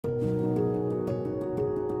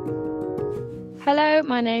Hello,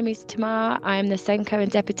 my name is Tamar. I am the Senko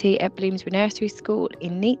and Deputy at Bloomsbury Nursery School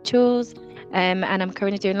in Nechells, and I'm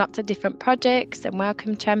currently doing lots of different projects and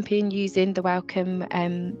Welcome Champion using the Welcome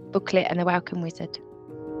booklet and the Welcome Wizard.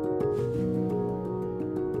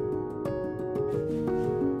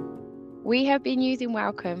 We have been using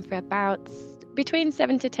Welcome for about between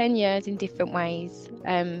 7 to 10 years in different ways,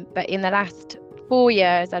 but in the last 4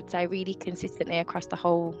 years, I'd say really consistently across the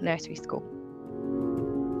whole nursery school.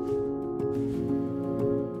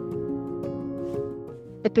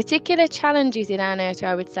 The particular challenges in our nursery,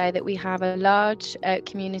 I would say that we have a large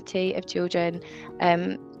community of children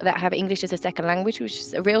that have English as a second language, which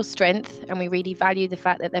is a real strength, and we really value the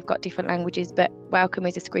fact that they've got different languages, but Welcome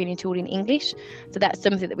is a screening tool in English. So that's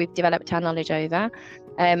something that we've developed our knowledge over.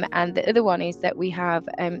 And the other one is that we have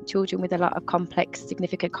children with a lot of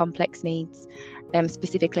significant complex needs,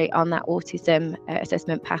 specifically on that autism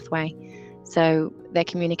assessment pathway. So their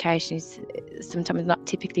communication is sometimes not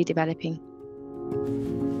typically developing.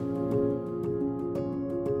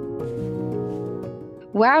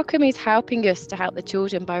 Welcome is helping us to help the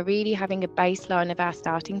children by really having a baseline of our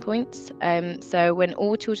starting points. So when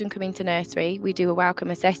all children come into nursery, we do a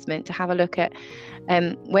welcome assessment to have a look at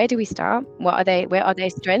where do we start? Where are their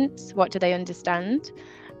strengths? What do they understand?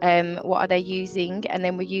 What are they using? And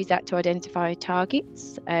then we use that to identify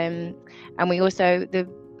targets. And we also, the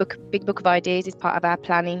big book of ideas is part of our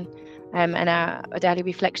planning and our daily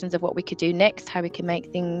reflections of what we could do next, how we can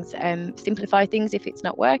make things, simplify things if it's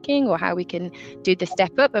not working, or how we can do the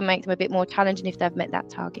step up and make them a bit more challenging if they've met that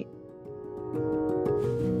target.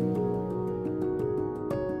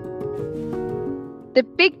 The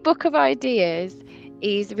big book of ideas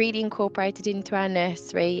is really incorporated into our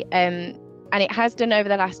nursery, and it has done over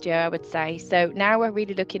the last year, I would say. So now we're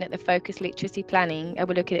really looking at the focused literacy planning, and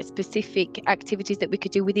we're looking at specific activities that we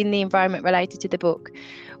could do within the environment related to the book.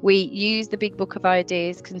 We use the big book of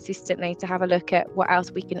ideas consistently to have a look at what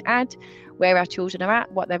else we can add, where our children are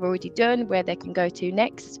at, what they've already done, where they can go to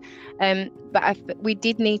next. But we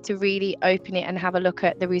did need to really open it and have a look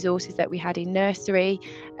at the resources that we had in nursery.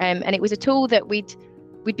 And it was a tool that we'd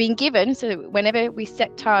been given, so whenever we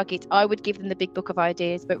set targets, I would give them the big book of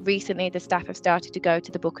ideas, but recently the staff have started to go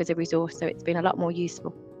to the book as a resource, so it's been a lot more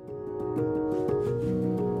useful.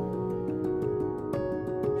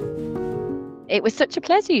 It was such a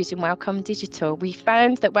pleasure using WellComm Digital. We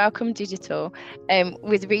found that WellComm Digital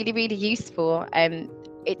was really, really useful.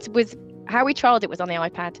 It was how we trialled it was on the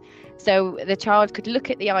iPad. So the child could look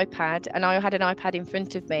at the iPad, and I had an iPad in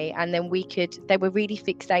front of me, and then they were really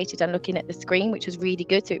fixated on looking at the screen, which was really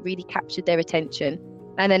good. So it really captured their attention.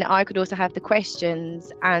 And then I could also have the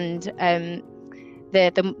questions and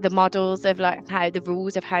the models of like how the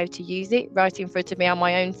rules of how to use it right in front of me on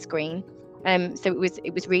my own screen. So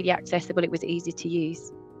it was really accessible. It was easy to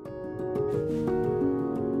use.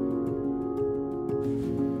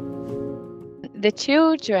 The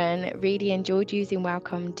children really enjoyed using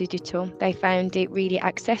WellComm Digital. They found it really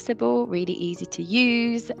accessible, really easy to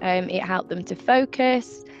use. It helped them to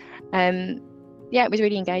focus. Yeah, it was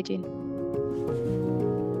really engaging.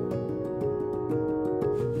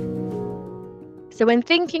 So when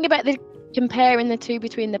thinking about comparing the two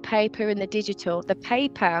between the paper and the digital, the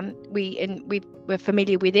paper, we're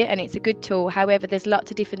familiar with it and it's a good tool. However, there's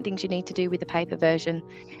lots of different things you need to do with the paper version.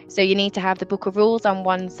 So you need to have the book of rules on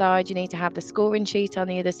one side, you need to have the scoring sheet on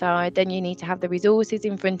the other side, then you need to have the resources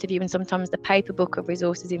in front of you, and sometimes the paper book of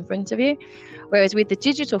resources in front of you. Whereas with the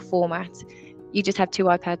digital format, you just have 2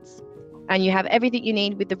 iPads. And you have everything you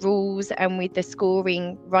need with the rules and with the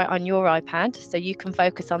scoring right on your iPad. So you can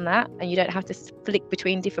focus on that and you don't have to flick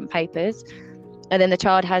between different papers. And then the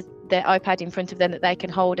child has their iPad in front of them that they can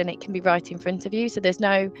hold, and it can be right in front of you. So there's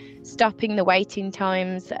no stopping. The waiting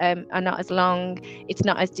times are not as long. It's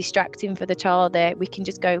not as distracting for the child there. We can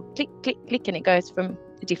just go click, click, click, and it goes from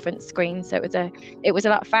a different screen. So it was a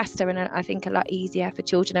lot faster, and I think a lot easier for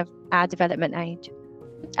children of our development age.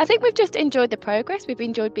 I think we've just enjoyed the progress. We've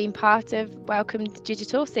enjoyed being part of WellComm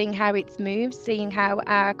Digital, seeing how it's moved, seeing how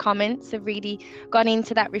our comments have really gone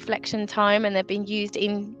into that reflection time and they've been used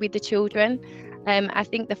in with the children. I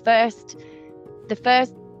think the first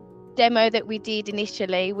demo that we did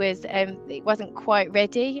initially was it wasn't quite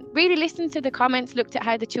ready. Really listened to the comments, looked at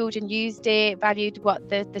how the children used it, valued what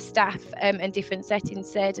the staff and different settings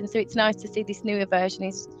said, and so it's nice to see this newer version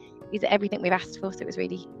is everything we've asked for. So it was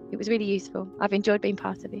really useful. I've enjoyed being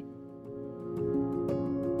part of it.